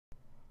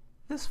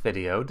This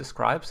video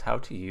describes how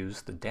to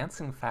use the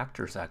Dancing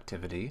Factors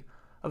activity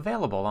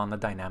available on the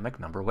Dynamic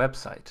Number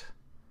website.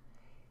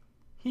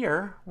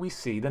 Here we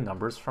see the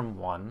numbers from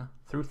 1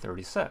 through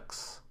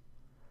 36.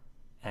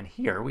 And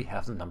here we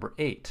have the number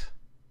 8.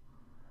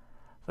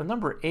 The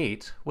number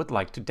 8 would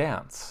like to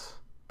dance,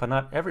 but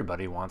not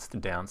everybody wants to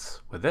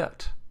dance with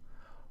it.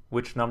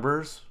 Which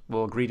numbers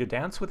will agree to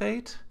dance with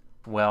 8?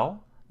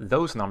 Well,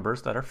 those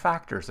numbers that are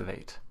factors of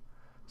 8.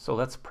 So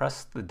let's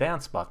press the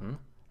dance button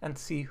and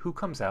see who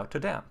comes out to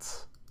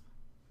dance.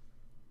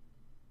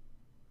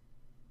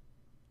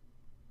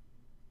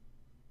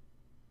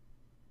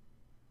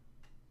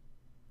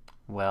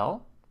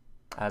 Well,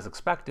 as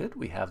expected,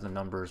 we have the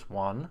numbers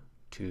 1,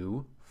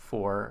 2,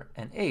 4,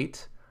 and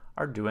 8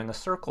 are doing a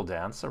circle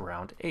dance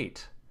around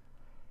 8.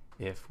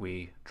 If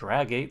we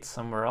drag 8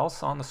 somewhere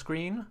else on the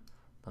screen,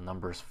 the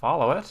numbers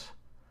follow it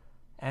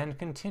and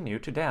continue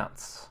to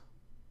dance.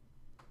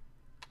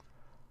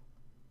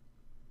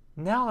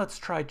 Now let's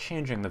try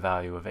changing the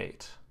value of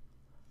 8.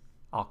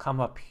 I'll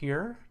come up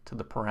here to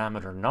the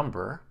parameter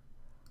number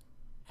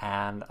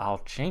and I'll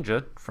change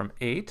it from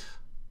 8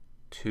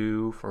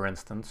 to, for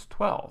instance,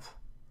 12.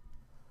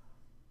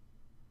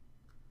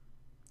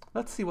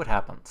 Let's see what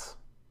happens.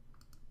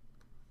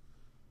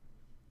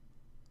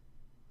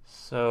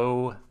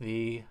 So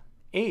the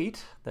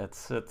 8 that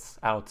sits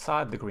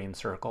outside the green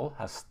circle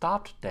has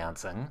stopped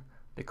dancing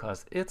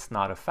because it's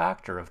not a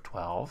factor of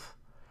 12.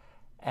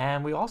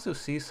 And we also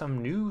see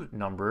some new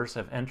numbers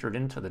have entered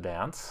into the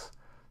dance,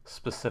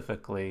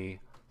 specifically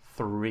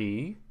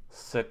 3,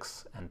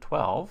 6, and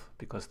 12,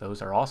 because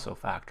those are also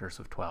factors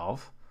of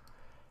 12.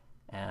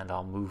 And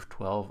I'll move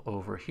 12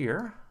 over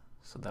here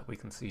so that we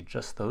can see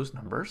just those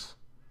numbers.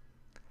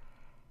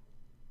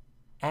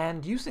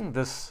 And using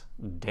this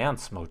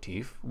dance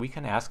motif, we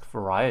can ask a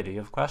variety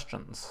of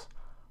questions.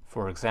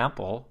 For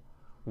example,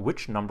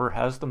 which number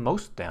has the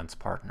most dance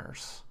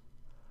partners?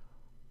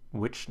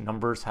 Which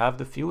numbers have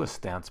the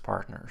fewest dance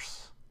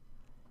partners?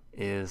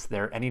 Is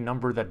there any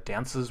number that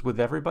dances with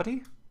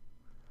everybody?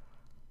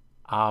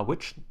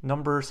 Which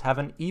numbers have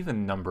an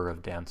even number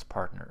of dance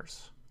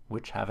partners?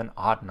 Which have an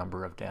odd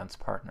number of dance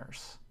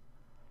partners?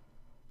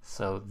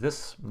 So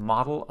this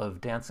model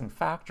of dancing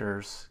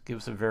factors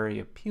gives a very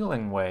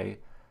appealing way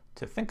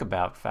to think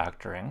about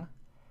factoring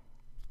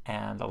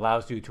and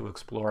allows you to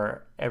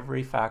explore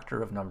every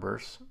factor of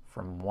numbers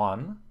from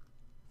 1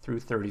 through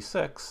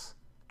 36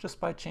 just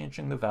by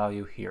changing the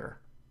value here.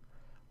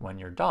 When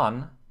you're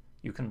done,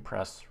 you can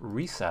press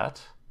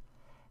Reset,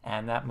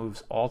 and that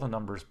moves all the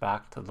numbers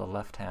back to the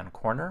left-hand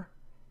corner,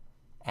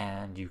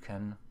 and you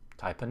can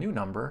type a new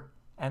number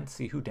and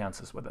see who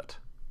dances with it.